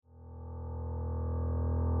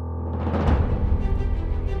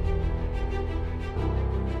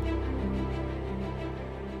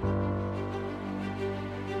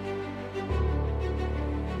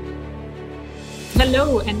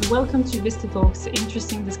Hello and welcome to Vista Talks,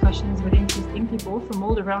 interesting discussions with interesting people from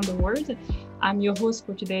all around the world. I'm your host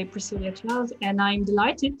for today, Priscilla Charles, and I'm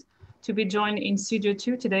delighted to be joined in Studio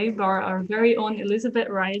 2 today by our very own Elizabeth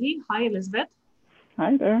Riley. Hi, Elizabeth.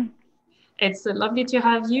 Hi there. It's lovely to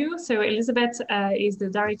have you. So Elizabeth is the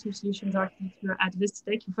Director of Solutions Architecture at Vista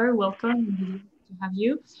Tech. You're very welcome. We're delighted to have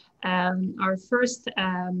you. Our first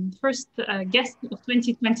guest of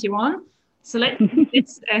 2021. So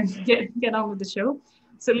let's get on with the show.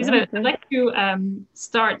 So Elizabeth, I'd like to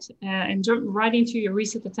start and jump right into your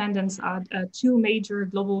recent attendance at two major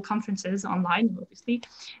global conferences online, obviously,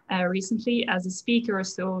 recently as a speaker.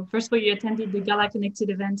 So first of all, you attended the Gala Connected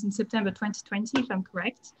event in September 2020, if I'm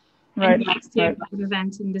correct. Right. And the XTM Live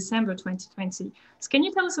event in December 2020. So can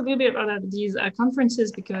you tell us a little bit about these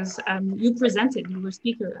conferences, because you were a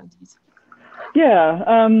speaker at these? Yeah,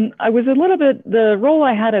 I was a little bit, the role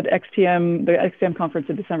I had at XTM, the XTM conference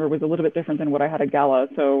in December was a little bit different than what I had at Gala.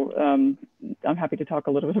 So I'm happy to talk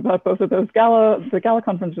a little bit about both of those. The Gala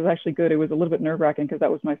conference was actually good. It was a little bit nerve-wracking because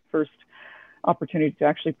that was my first opportunity to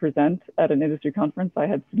actually present at an industry conference. I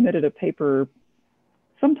had submitted a paper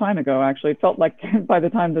some time ago, actually. It felt like by the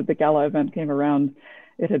time that the Gala event came around,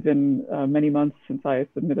 it had been many months since I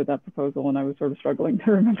submitted that proposal, and I was sort of struggling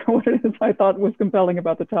to remember what it is I thought was compelling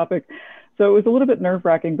about the topic. So it was a little bit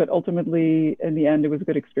nerve-wracking, but ultimately, in the end, it was a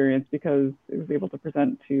good experience because it was able to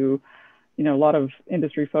present to, a lot of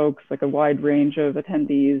industry folks, like a wide range of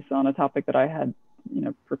attendees on a topic that I had,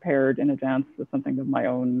 prepared in advance as something of my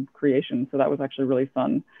own creation. So that was actually really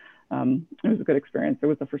fun. It was a good experience. It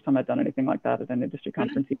was the first time I'd done anything like that at an industry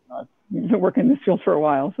conference. I've been working in this field for a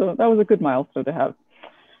while, so that was a good milestone to have.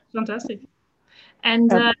 Fantastic.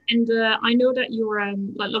 And I know that you're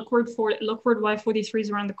like Lockwood Y43 is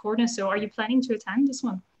around the corner. So are you planning to attend this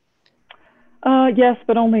one? Yes,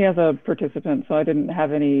 but only as a participant. So I didn't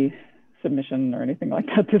have any submission or anything like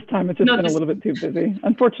that this time. It's just been a little bit too busy.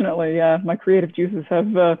 Unfortunately, yeah, my creative juices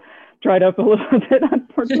have dried up a little bit,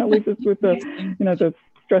 unfortunately, just with the, the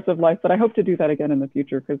stress of life. But I hope to do that again in the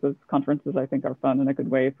future because those conferences, I think, are fun and a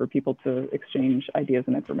good way for people to exchange ideas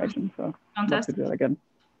and information. So I'd love to do that again.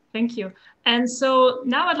 Thank you. And so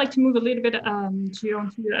now I'd like to move a little bit to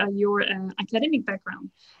your academic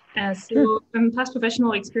background. So from past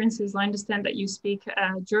professional experiences, I understand that you speak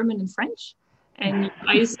German and French. And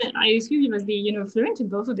I assume you must be, fluent in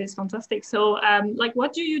both of these. Fantastic. So,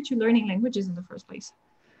 what drew you to learning languages in the first place?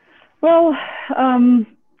 Well, I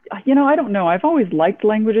don't know. I've always liked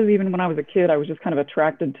languages. Even when I was a kid, I was just kind of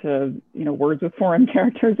attracted to, words with foreign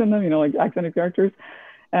characters in them, like accented characters.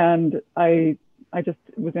 And I just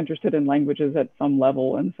was interested in languages at some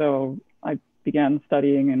level. And so I began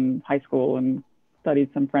studying in high school and studied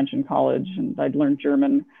some French in college. And I'd learned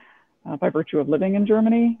German by virtue of living in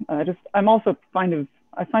Germany. I find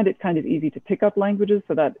it kind of easy to pick up languages,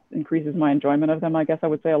 so that increases my enjoyment of them. I guess I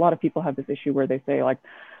would say a lot of people have this issue where they say like,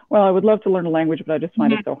 well, I would love to learn a language, but I just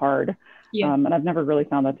find it so hard. Yeah. And I've never really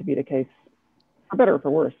found that to be the case, for better or for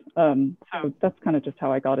worse. So that's kind of just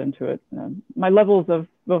how I got into it. My levels of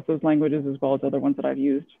both those languages, as well as other ones that I've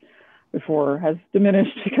used before, has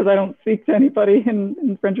diminished because I don't speak to anybody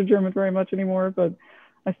in French or German very much anymore, but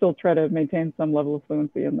I still try to maintain some level of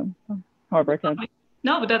fluency in them, however I can.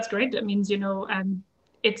 No, but that's great. That means,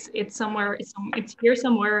 it's somewhere, it's here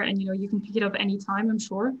somewhere, and, you can pick it up anytime, I'm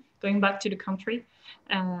sure, going back to the country.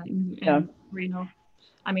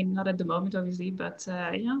 I mean, not at the moment, obviously, but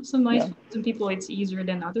some people it's easier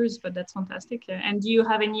than others, but that's fantastic. And do you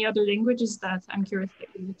have any other languages that I'm curious that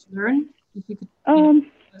you need to learn? If you could,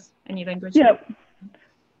 any language? Yeah.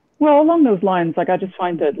 Well, along those lines, I just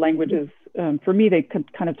find that languages, for me, they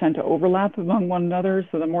kind of tend to overlap among one another.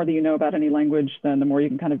 So the more that you know about any language, then the more you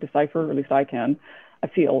can kind of decipher, or at least I can. I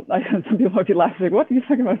feel, some people might be laughing, like, what are you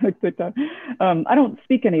talking about? Like TikTok? I don't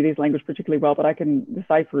speak any of these languages particularly well, but I can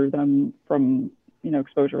decipher them from,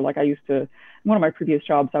 exposure. Like I used to, in one of my previous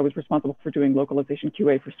jobs, I was responsible for doing localization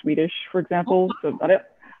QA for Swedish, for example. So I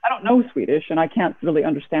don't know Swedish, and I can't really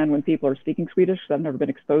understand when people are speaking Swedish because I've never been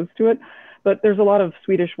exposed to it. But there's a lot of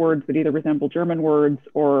Swedish words that either resemble German words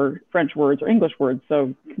or French words or English words,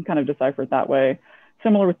 so you can kind of decipher it that way.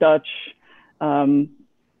 Similar with Dutch. I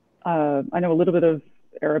know a little bit of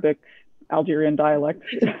Arabic, Algerian dialect,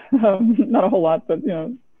 not a whole lot, but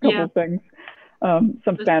a couple of things.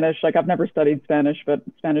 Some Spanish, like I've never studied Spanish, but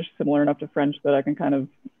Spanish is similar enough to French that I can kind of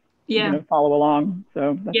follow along.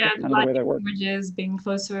 So that's kind of the way that works. Languages being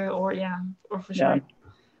closer, or for sure.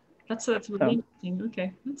 That's really interesting.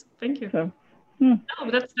 Okay, thank you. So, No,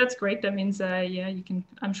 but that's great. That means you can.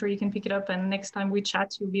 I'm sure you can pick it up, and next time we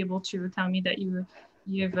chat, you'll be able to tell me that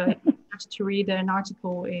you've managed to read an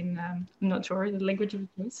article in, I'm not sure, the language of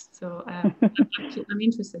choice. So I'm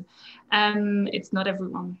interested. It's not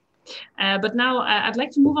everyone. But now I'd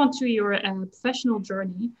like to move on to your professional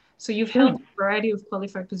journey. So you've held a variety of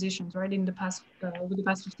qualified positions, right, in the past, over the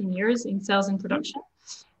past 15 years in sales and production,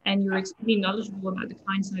 and you're extremely knowledgeable about the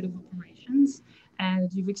client side of operations.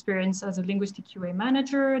 And you've experienced as a linguistic QA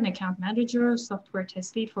manager, an account manager, software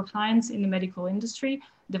test lead for clients in the medical industry,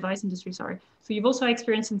 device industry, sorry. So you've also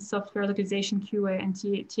experienced in software localization, QA, and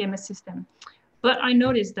TMS system. But I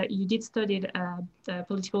noticed that you did study the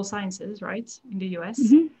political sciences, right, in the US.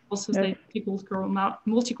 Also studied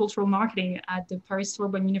multicultural marketing at the Paris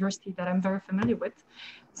Sorbonne University that I'm very familiar with.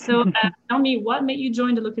 So tell me, what made you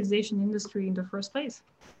join the localization industry in the first place?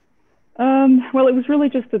 Well, it was really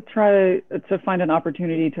just to try to find an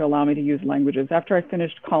opportunity to allow me to use languages. After I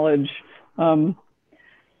finished college,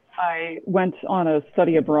 I went on a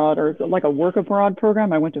study abroad, or like a work abroad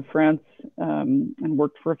program. I went to France and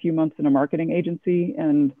worked for a few months in a marketing agency.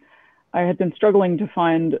 And I had been struggling to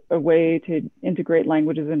find a way to integrate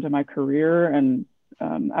languages into my career. And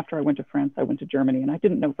after I went to France, I went to Germany, and I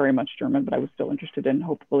didn't know very much German, but I was still interested in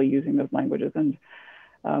hopefully using those languages. And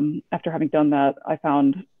after having done that, I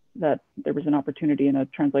found that there was an opportunity in a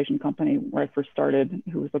translation company where I first started,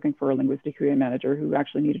 who was looking for a linguistic QA manager who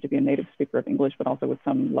actually needed to be a native speaker of English, but also with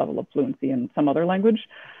some level of fluency in some other language.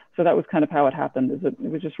 So that was kind of how it happened. It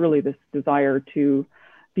was just really this desire to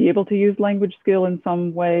be able to use language skill in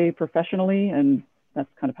some way professionally, and that's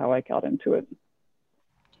kind of how I got into it.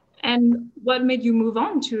 And what made you move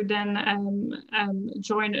on to then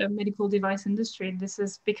join a medical device industry? This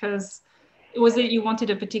is because, was it you wanted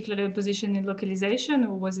a particular position in localization,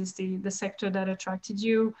 or was this the sector that attracted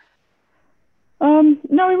you?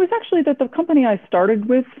 No, it was actually that the company I started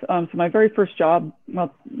with, so my very first job,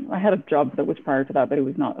 well, I had a job that was prior to that, but it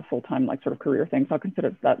was not a full-time like sort of career thing. So I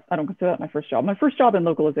don't consider that my first job. My first job in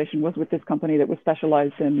localization was with this company that was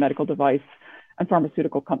specialized in medical device and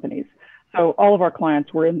pharmaceutical companies. So all of our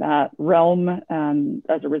clients were in that realm, and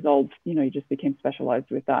as a result, you just became specialized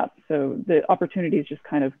with that. So the opportunities just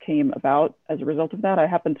kind of came about as a result of that. I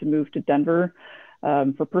happened to move to Denver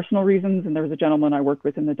for personal reasons, and there was a gentleman I worked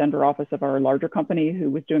with in the Denver office of our larger company who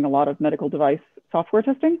was doing a lot of medical device software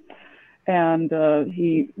testing. And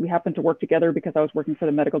we happened to work together because I was working for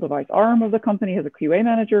the medical device arm of the company as a QA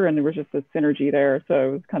manager, and there was just a synergy there. So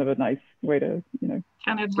it was kind of a nice way to,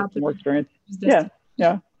 kind of get some more experience.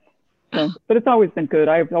 Yeah. So, but it's always been good.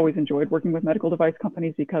 I've always enjoyed working with medical device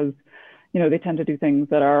companies because, they tend to do things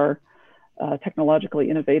that are technologically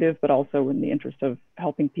innovative, but also in the interest of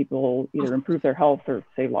helping people either improve their health or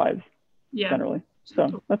save lives generally.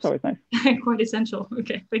 So that's always nice. Quite essential.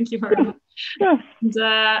 Okay, thank you very much.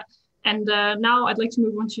 Yeah. And now I'd like to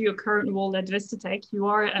move on to your current role at Vistatech. You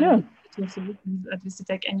are at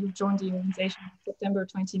Vistatech, and you've joined the organization in September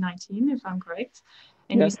 2019, if I'm correct.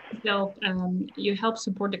 And you help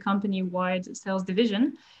support the company-wide sales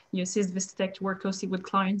division. You assist Vistatech to work closely with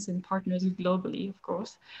clients and partners globally, of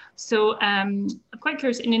course. So I'm quite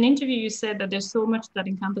curious, in an interview you said that there's so much that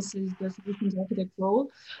encompasses the solutions architect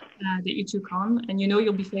role that you took on, and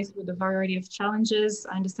you'll be faced with a variety of challenges.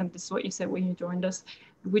 I understand this is what you said when you joined us,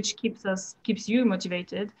 which keeps you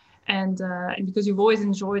motivated. And because you've always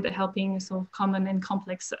enjoyed helping solve common and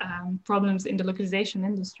complex problems in the localization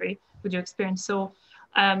industry with your experience. So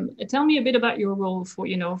tell me a bit about your role for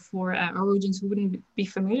our audience who wouldn't be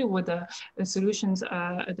familiar with a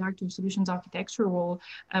director of solutions architecture role.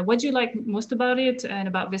 What do you like most about it and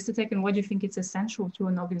about Vistatech, and what do you think it's essential to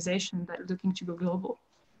an organization that's looking to go global?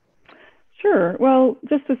 Sure. Well,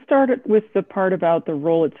 just to start with the part about the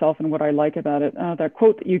role itself and what I like about it, that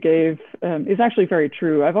quote that you gave is actually very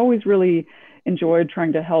true. I've always really enjoyed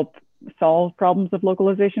trying to help solve problems of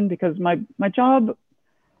localization because my job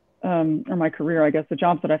or my career, I guess, the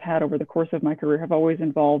jobs that I've had over the course of my career have always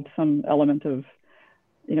involved some element of,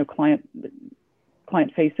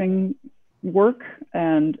 client-facing work.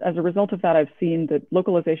 And as a result of that, I've seen that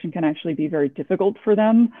localization can actually be very difficult for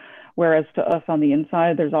them. Whereas to us on the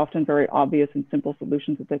inside, there's often very obvious and simple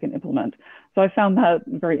solutions that they can implement. So I found that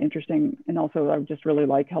very interesting. And also I just really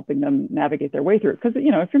like helping them navigate their way through it. Because,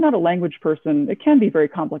 if you're not a language person, it can be very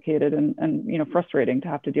complicated and frustrating to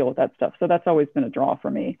have to deal with that stuff. So that's always been a draw for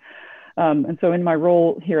me. And so in my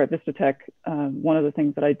role here at Vistatech, one of the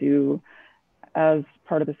things that I do as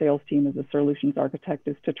part of the sales team as a solutions architect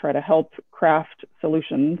is to try to help craft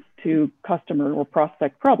solutions to customer or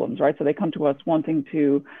prospect problems, right? So they come to us wanting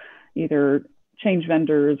to either change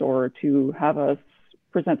vendors or to have us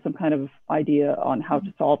present some kind of idea on how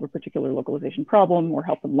to solve a particular localization problem or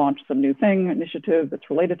help them launch some new initiative that's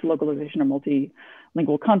related to localization or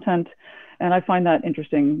multilingual content. And I find that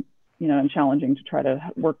interesting and challenging to try to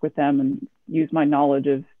work with them and use my knowledge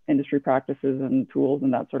of industry practices and tools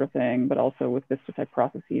and that sort of thing, but also with VistaTech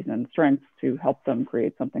processes and strengths to help them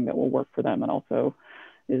create something that will work for them and also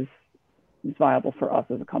is viable for us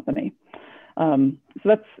as a company. So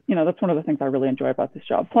that's one of the things I really enjoy about this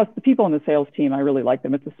job. Plus the people in the sales team, I really like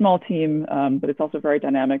them. It's a small team, but it's also very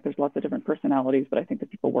dynamic. There's lots of different personalities, but I think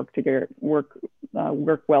that people work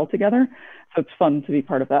well together. So it's fun to be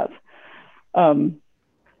part of that.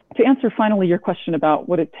 To answer finally your question about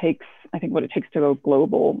what it takes, I think what it takes to go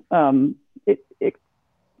global,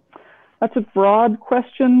 that's a broad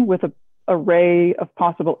question with an array of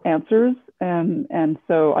possible answers. And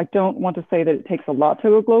so I don't want to say that it takes a lot to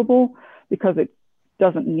go global, because it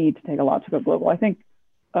doesn't need to take a lot to go global. I think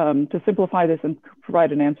to simplify this and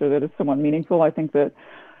provide an answer that is somewhat meaningful, I think that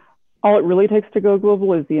all it really takes to go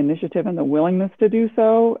global is the initiative and the willingness to do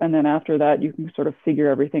so. And then after that, you can sort of figure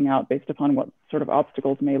everything out based upon what sort of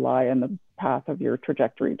obstacles may lie in the path of your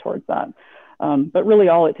trajectory towards that. But really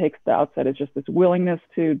all it takes at the outset is just this willingness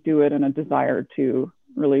to do it and a desire to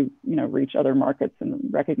really, reach other markets and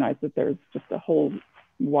recognize that there's just a whole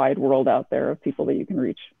wide world out there of people that you can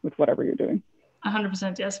reach with whatever you're doing.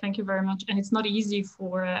 100%, yes, thank you very much. And it's not easy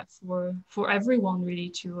for everyone really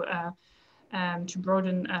to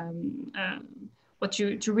broaden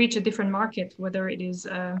to reach a different market, whether it is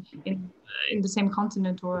in the same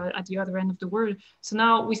continent or at the other end of the world. So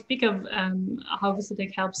now we speak of how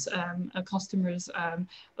VistaTech helps customers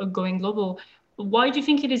going global. Why do you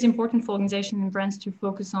think it is important for organizations and brands to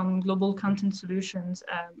focus on global content solutions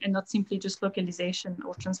and not simply just localization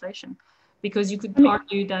or translation? Because you could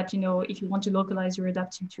argue that, if you want to localize, you're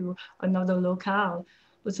adapting to another locale.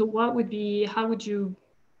 But so what would be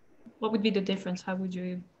the difference? How would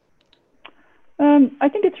you? I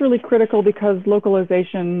think it's really critical because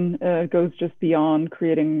localization goes just beyond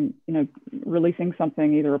creating, releasing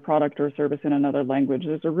something, either a product or a service in another language.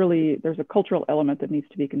 There's a cultural element that needs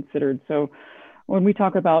to be considered. So when we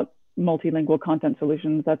talk about multilingual content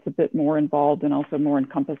solutions, that's a bit more involved and also more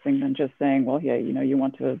encompassing than just saying, well, yeah, you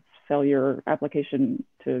want to sell your application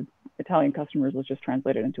to Italian customers, let's just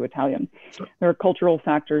translate it into Italian. There are cultural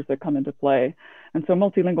factors that come into play. And so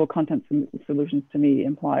multilingual content solutions to me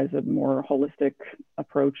implies a more holistic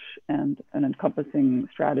approach and an encompassing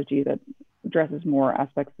strategy that addresses more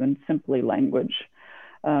aspects than simply language.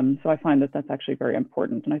 So I find that that's actually very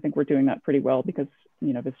important. And I think we're doing that pretty well because,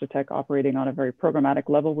 VistaTech operating on a very programmatic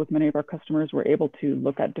level with many of our customers, we're able to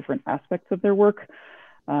look at different aspects of their work.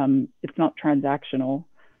 It's not transactional.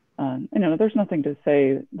 There's nothing to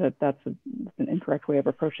say that that's an incorrect way of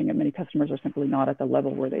approaching it. Many customers are simply not at the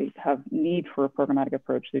level where they have need for a programmatic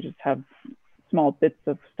approach. They just have small bits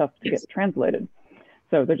of stuff to get translated.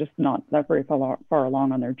 So they're just not that very far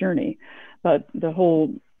along on their journey. But the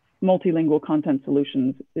whole multilingual content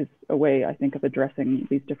solutions is a way, I think, of addressing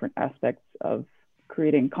these different aspects of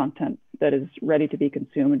creating content that is ready to be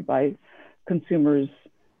consumed by consumers,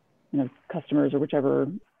 customers or whichever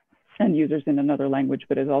end users in another language,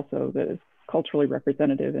 but is also that is culturally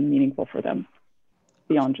representative and meaningful for them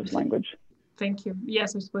beyond just language. Thank you.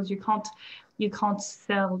 Yes, I suppose you can't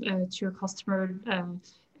sell to your customer,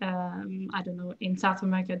 I don't know, in South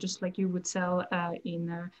America, just like you would sell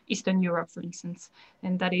in Eastern Europe, for instance.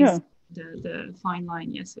 And that is the fine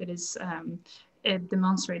line. Yes, it is. It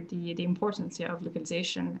demonstrates the importance of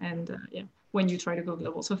localization and when you try to go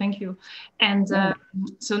global. So thank you. And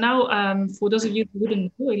so now, for those of you who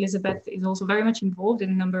wouldn't know, Elizabeth is also very much involved in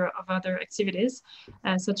a number of other activities,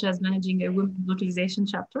 such as managing a women localization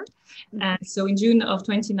chapter. So in June of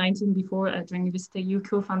 2019, before joining VistaTech, you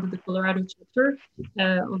co-founded the Colorado chapter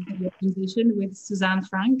of the organization with Suzanne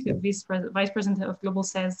Frank, Vice President of Global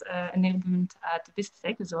Sales Enablement at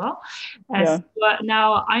VistaTech as well. So,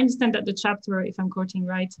 now, I understand that the chapter, if I'm quoting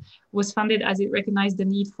right, was founded as it recognized the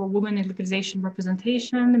need for women in localization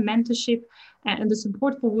representation, mentorship, and the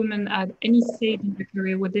support for women at any stage in their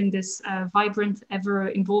career within this vibrant,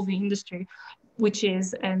 ever-evolving industry, which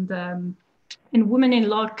is, and Women in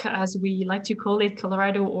Loc, as we like to call it,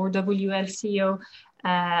 Colorado, or WLCO,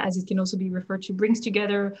 as it can also be referred to, brings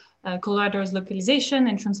together Colorado's localization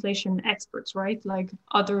and translation experts, right? Like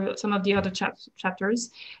some of the other chapters.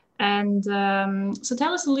 And so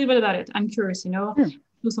tell us a little bit about it. I'm curious,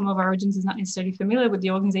 some of our audience is not necessarily familiar with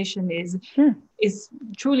the organization is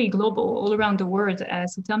truly global all around the world.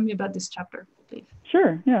 So tell me about this chapter, please.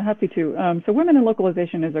 Sure, yeah, happy to. So Women in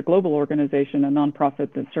Localization is a global organization, a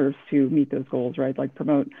nonprofit that serves to meet those goals, right? Like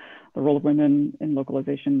promote the role of women in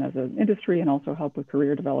localization as an industry and also help with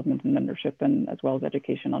career development and mentorship and as well as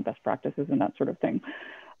education on best practices and that sort of thing.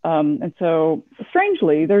 And so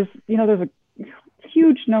strangely, there's a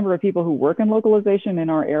huge number of people who work in localization in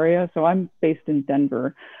our area. So I'm based in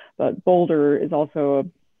Denver, but Boulder is also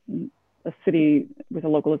a city with a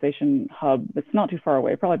localization hub that's not too far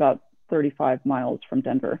away, probably about 35 miles from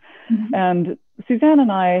Denver. Mm-hmm. And Suzanne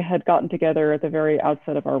and I had gotten together at the very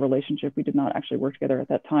outset of our relationship. We did not actually work together at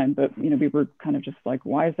that time, but we were kind of just like,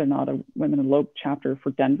 why is there not a Women in Loc chapter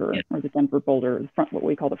for Denver or the Denver Boulder, what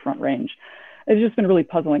we call the Front Range? It's just been really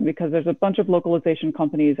puzzling because there's a bunch of localization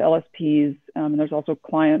companies, LSPs, and there's also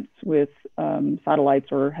clients with satellites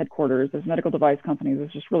or headquarters. There's medical device companies.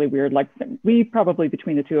 It's just really weird. Like we probably,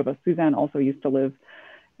 between the two of us, Suzanne also used to live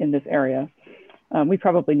in this area. We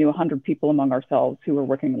probably knew 100 people among ourselves who were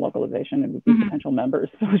working in localization and would be potential members.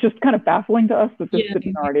 So it was just kind of baffling to us that this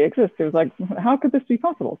didn't already exist. It was like, how could this be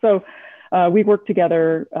possible? So we worked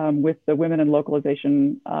together with the Women in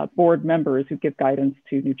Localization board members who give guidance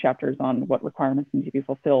to new chapters on what requirements need to be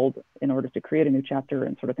fulfilled in order to create a new chapter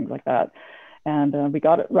and sort of things like that. And we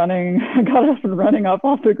got it running, got it up and running up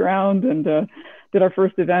off the ground, and did our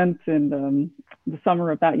first event in the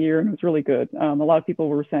summer of that year, and it was really good. A lot of people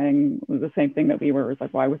were saying the same thing that we were. It was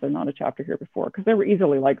like, why was there not a chapter here before? Because there were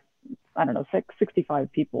easily like, I don't know,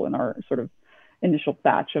 65 people in our sort of initial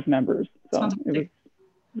batch of members. So it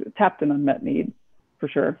tapped an unmet need for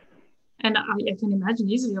sure. And I can imagine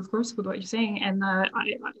easily, of course, with what you're saying. And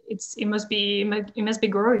it must be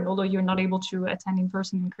growing, although you're not able to attend in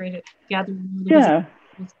person and create a gathering. Yeah,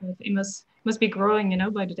 it must be growing,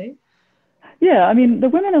 by the day. Yeah, I mean, the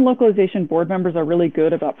Women in Localization board members are really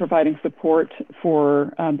good about providing support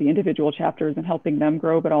for the individual chapters and helping them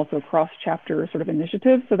grow, but also cross-chapter sort of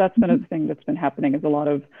initiatives. So that's been a thing that's been happening, is a lot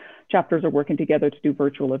of chapters are working together to do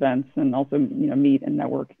virtual events and also, meet and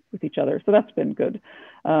network with each other. So that's been good.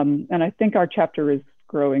 And I think our chapter is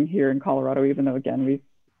growing here in Colorado, even though, again,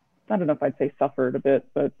 I don't know if I'd say suffered a bit,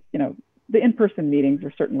 but, the in-person meetings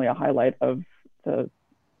are certainly a highlight of the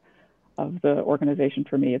organization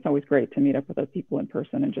for me. It's always great to meet up with other people in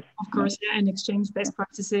person and just, of course, and exchange best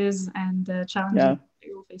practices and challenges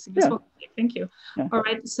you're facing as well. Thank you. All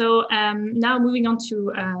right, so now moving on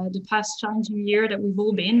to the past challenging year that we've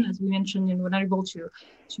all been, as we mentioned, we're not able to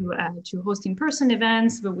host in-person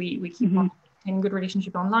events, but we keep on in good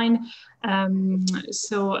relationship online.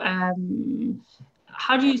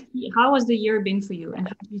 How has the year been for you, and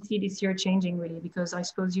how do you see this year changing really? Because I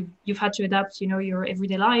suppose you've had to adapt, your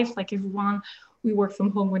everyday life like everyone. We work from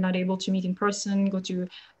home, we're not able to meet in person, go to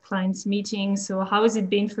clients' meetings. So how has it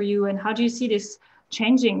been for you, and how do you see this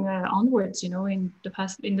changing onwards, in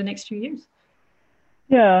the next few years?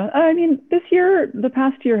 Yeah, I mean, the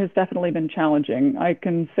past year has definitely been challenging. I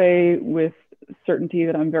can say with certainty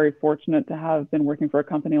that I'm very fortunate to have been working for a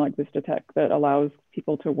company like VistaTech that allows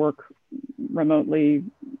people to work remotely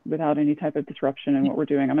without any type of disruption in what we're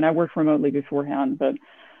doing. I mean, I worked remotely beforehand, but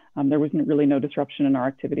there wasn't really no disruption in our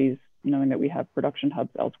activities, knowing that we have production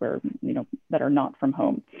hubs elsewhere, that are not from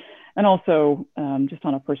home. And also, just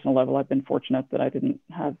on a personal level, I've been fortunate that I didn't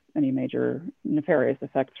have any major nefarious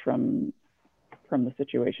effects from the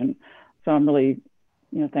situation. So I'm really,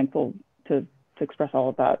 thankful to express all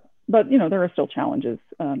of that. But, there are still challenges.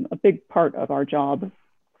 A big part of our job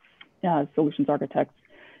as solutions architects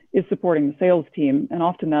is supporting the sales team. And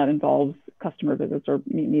often that involves customer visits or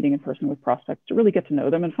meeting in person with prospects to really get to know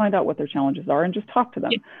them and find out what their challenges are and just talk to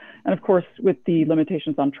them. And of course, with the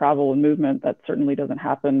limitations on travel and movement, that certainly doesn't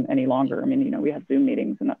happen any longer. I mean, we have Zoom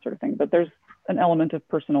meetings and that sort of thing, but there's an element of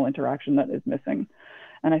personal interaction that is missing.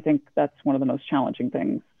 And I think that's one of the most challenging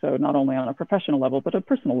things. So not only on a professional level, but a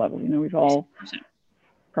personal level, we've all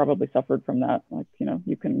probably suffered from that. Like,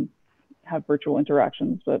 you can have virtual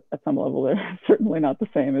interactions, but at some level, they're certainly not the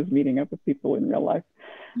same as meeting up with people in real life.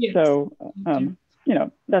 Yes. So,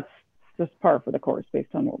 that's just par for the course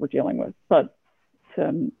based on what we're dealing with. But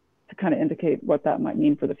to kind of indicate what that might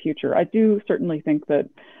mean for the future, I do certainly think that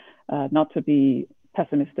not to be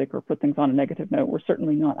pessimistic or put things on a negative note, we're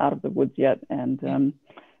certainly not out of the woods yet. And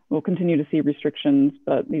we'll continue to see restrictions,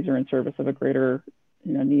 but these are in service of a greater,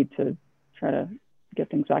 need to try to get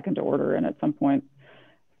things back into order. And at some point,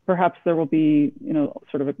 perhaps there will be,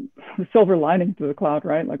 sort of a silver lining to the cloud,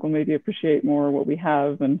 right? Like we'll maybe appreciate more what we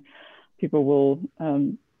have, and people will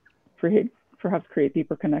perhaps create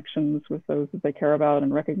deeper connections with those that they care about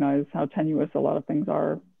and recognize how tenuous a lot of things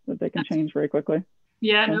are, that they can change very quickly.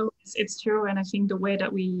 Yeah, no, it's true. And I think the way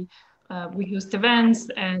that we host events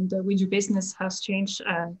and we do business has changed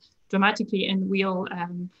dramatically, and will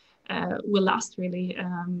last really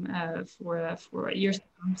for years to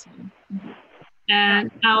come. So.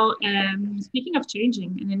 And now, speaking of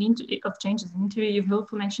changing and of changes, in the interview, you've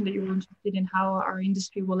also mentioned that you were interested in how our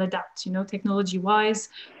industry will adapt, you know, technology-wise,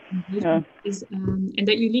 Yeah. and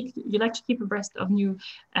that you like to keep abreast of new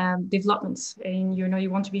developments, and you know you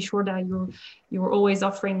want to be sure that you're always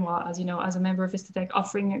offering, well, as you know, as a member of Vistatech,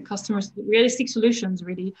 offering customers realistic solutions,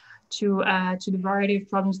 really, to the variety of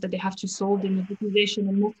problems that they have to solve in digitization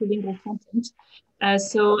and multilingual content.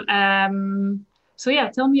 So. So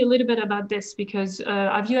yeah, tell me a little bit about this, because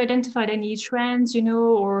have you identified any trends, you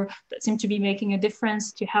know, or that seem to be making a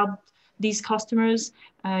difference to help these customers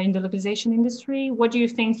in the localization industry? What do you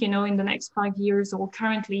think, you know, in the next 5 years or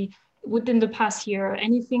currently within the past year,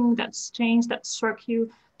 anything that's changed, that struck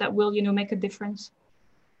you, that will, you know, make a difference?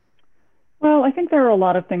 Well, I think there are a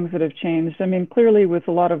lot of things that have changed. I mean, clearly with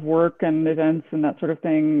a lot of work and events and that sort of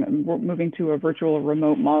thing, we're moving to a virtual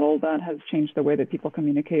remote model that has changed the way that people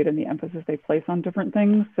communicate and the emphasis they place on different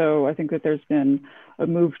things. So I think that there's been a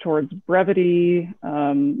move towards brevity,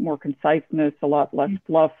 more conciseness, a lot less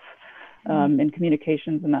fluff in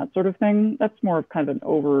communications and that sort of thing. That's more of kind of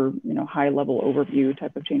an high level overview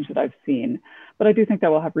type of change that I've seen. But I do think that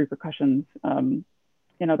will have repercussions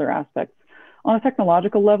in other aspects. On a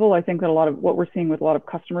technological level, I think that a lot of what we're seeing with a lot of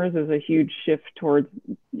customers is a huge shift towards,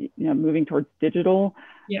 moving towards digital,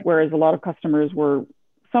 whereas a lot of customers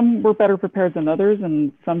some were better prepared than others,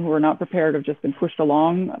 and some who were not prepared have just been pushed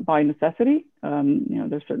along by necessity.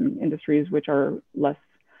 There's certain industries which are less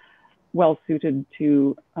well suited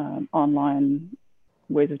to online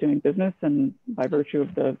ways of doing business, and by virtue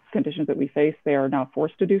of the conditions that we face, they are now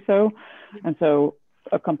forced to do so. And so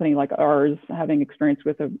a company like ours, having experience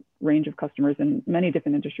with a range of customers in many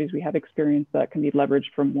different industries, we have experience that can be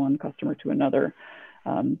leveraged from one customer to another.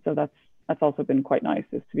 So that's also been quite nice,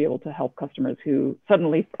 is to be able to help customers who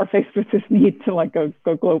suddenly are faced with this need to like go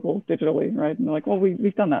global digitally, right? And they're like, well,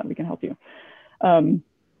 we've done that, we can help you.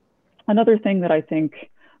 Another thing that I think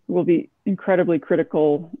will be incredibly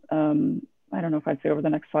critical, I don't know if I'd say over the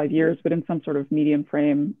next 5 years, but in some sort of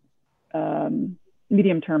medium-term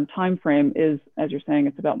time frame is, as you're saying,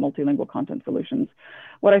 it's about multilingual content solutions.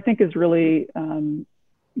 What I think is really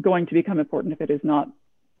going to become important, if it is not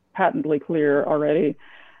patently clear already,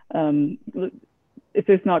 if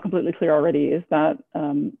it's not completely clear already, is that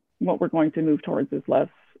what we're going to move towards is less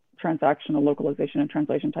transactional localization and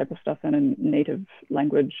translation type of stuff, and in native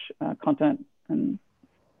language content and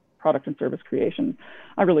product and service creation.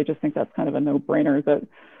 I really just think that's kind of a no-brainer, that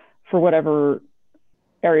for whatever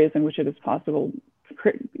areas in which it is possible,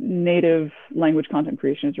 native language content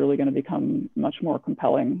creation is really going to become much more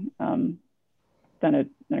compelling than it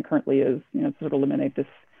currently is, to sort of eliminate this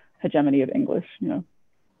hegemony of English,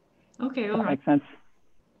 Okay, all right. Makes sense.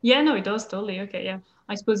 Yeah, no, it does totally. Okay, yeah.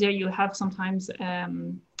 I suppose, yeah, you have sometimes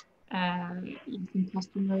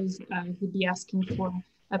customers who'd be asking for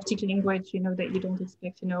a particular language, that you don't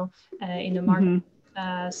expect, in the market.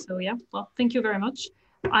 So yeah, well, thank you very much.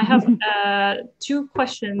 I have 2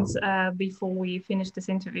 questions before we finish this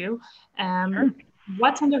interview. Sure.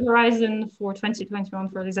 What's on the horizon for 2021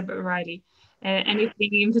 for Elizabeth O'Reilly?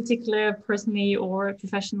 Anything in particular, personally or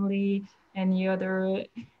professionally? Any other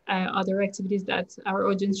activities that our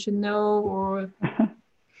audience should know? Or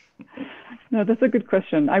No, that's a good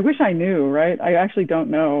question. I wish I knew, right? I actually don't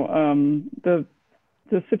know. The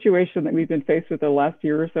situation that we've been faced with the last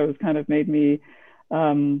year or so has kind of made me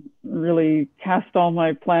really cast all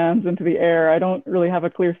my plans into the air. I don't really have a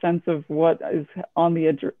clear sense of what is on the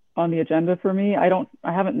agenda for me. I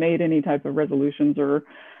haven't made any type of resolutions or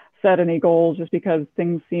set any goals, just because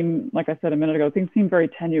things seem, like I said a minute ago, things seem very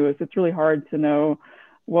tenuous. It's really hard to know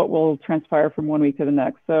what will transpire from one week to the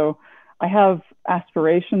next. So I have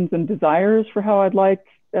aspirations and desires for how I'd like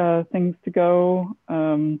things to go,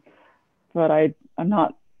 but I'm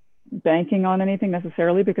not banking on anything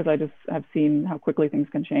necessarily, because I just have seen how quickly things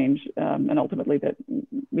can change, and ultimately that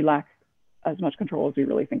we lack as much control as we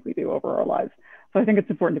really think we do over our lives. So I think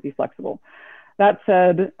it's important to be flexible. That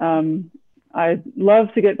said, I'd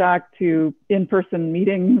love to get back to in-person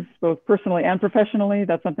meetings, both personally and professionally.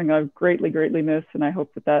 That's something I've greatly, greatly missed, and I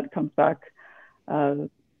hope that comes back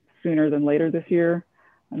sooner than later this year.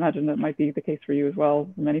 I imagine that might be the case for you as well,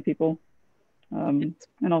 for many people. And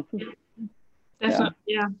also, definitely,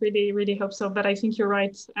 yeah, really, really hope so. But I think you're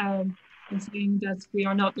right in saying that we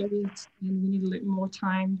are not there yet, and we need a little more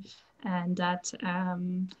time, and that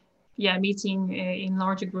meeting in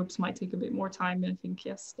larger groups might take a bit more time. I think,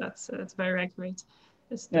 yes, that's very accurate.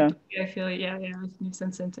 I feel, I think makes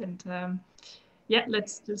sense. And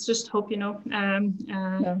let's just hope,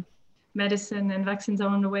 medicine and vaccines are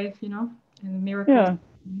on the way, and miracles.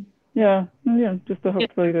 Just to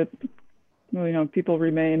hopefully that people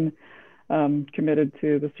remain committed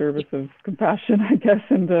to the service of compassion, I guess,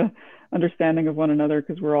 and the understanding of one another,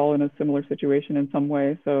 because we're all in a similar situation in some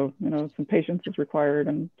way. So, you know, some patience is required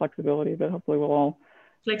and flexibility, but hopefully we'll all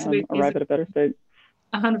arrive at a better state.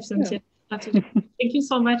 100%, yeah. Absolutely. Thank you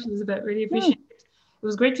so much, Elizabeth. Really appreciate it. It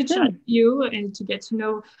was great to chat with you and to get to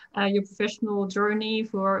know your professional journey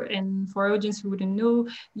for our audience who wouldn't know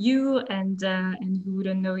you and who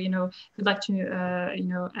wouldn't know, you know, who'd like to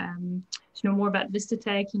to know more about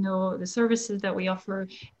VistaTech, you know, the services that we offer,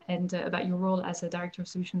 and about your role as a Director of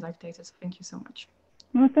Solutions Architect. So thank you so much.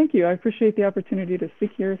 Well, thank you. I appreciate the opportunity to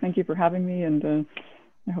speak here. Thank you for having me, and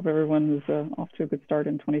I hope everyone is off to a good start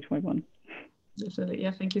in 2021. Definitely.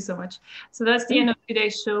 Yeah, thank you so much. So that's the end of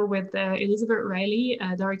today's show with Elizabeth Riley,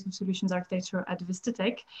 Director of Solutions Architecture at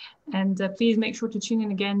VistaTech. And please make sure to tune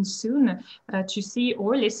in again soon to see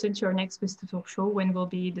or listen to our next VistaTalk show, when we'll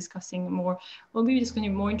be discussing more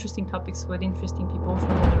interesting topics with interesting people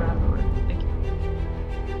from all around the world. Thank you.